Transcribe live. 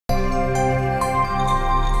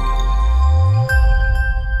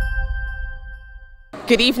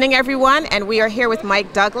Good evening, everyone, and we are here with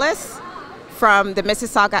Mike Douglas from the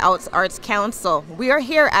Mississauga Arts Council. We are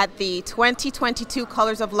here at the 2022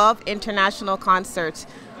 Colors of Love International Concert.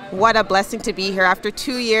 What a blessing to be here. After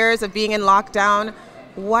 2 years of being in lockdown,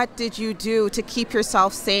 what did you do to keep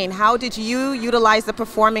yourself sane? How did you utilize the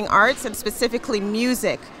performing arts and specifically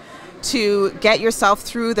music to get yourself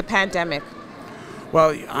through the pandemic?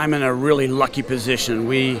 Well, I'm in a really lucky position.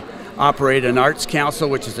 We operate an arts council,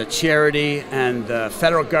 which is a charity, and the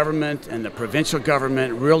federal government and the provincial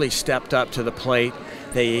government really stepped up to the plate.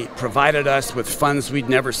 They provided us with funds we'd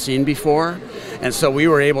never seen before, and so we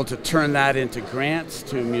were able to turn that into grants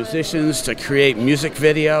to musicians, to create music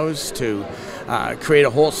videos, to create a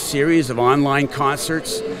whole series of online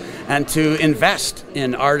concerts, and to invest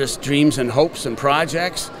in artists' dreams and hopes and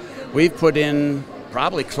projects. We've put in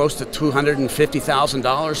probably close to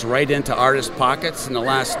 $250,000 right into artists' pockets in the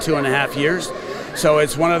last 2.5 years. So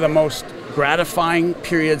it's one of the most gratifying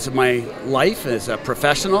periods of my life as a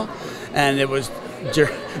professional, and it was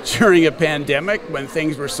during a pandemic when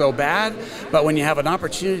things were so bad. But when you have an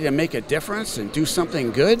opportunity to make a difference and do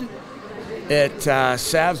something good, it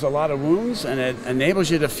salves a lot of wounds, and it enables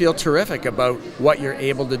you to feel terrific about what you're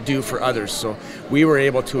able to do for others. So we were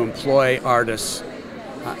able to employ artists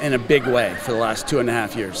in a big way for the last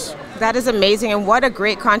 2.5 years. That is amazing, and what a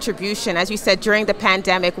great contribution. As you said, during the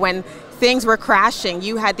pandemic, when things were crashing,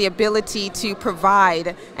 you had the ability to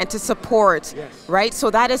provide and to support, yes. Right?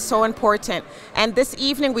 So that is so important. And this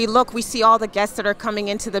evening we see all the guests that are coming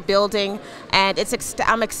into the building, and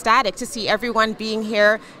I'm ecstatic to see everyone being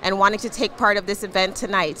here and wanting to take part of this event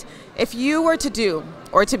tonight. If you were to do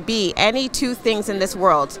or to be any two things in this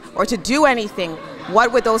world, or to do anything,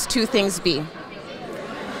 what would those two things be?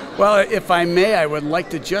 Well, if I may, I would like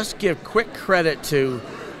to just give quick credit to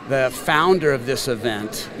the founder of this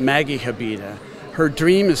event, Maggie Habieda. Her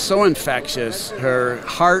dream is so infectious, her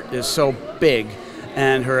heart is so big,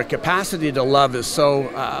 and her capacity to love is so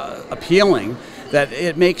appealing that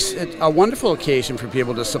it makes it a wonderful occasion for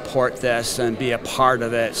people to support this and be a part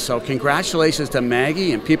of it. So congratulations to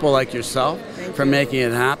Maggie and people like yourself for making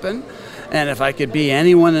it happen. And if I could be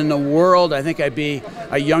anyone in the world, I think I'd be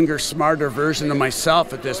a younger, smarter version of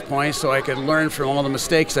myself at this point, so I could learn from all the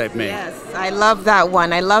mistakes I've made. Yes, I love that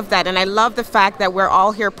one. I love that. And I love the fact that we're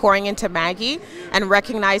all here pouring into Maggie and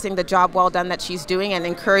recognizing the job well done that she's doing and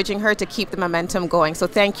encouraging her to keep the momentum going. So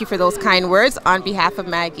thank you for those kind words on behalf of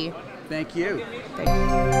Maggie. Thank you. Thank you.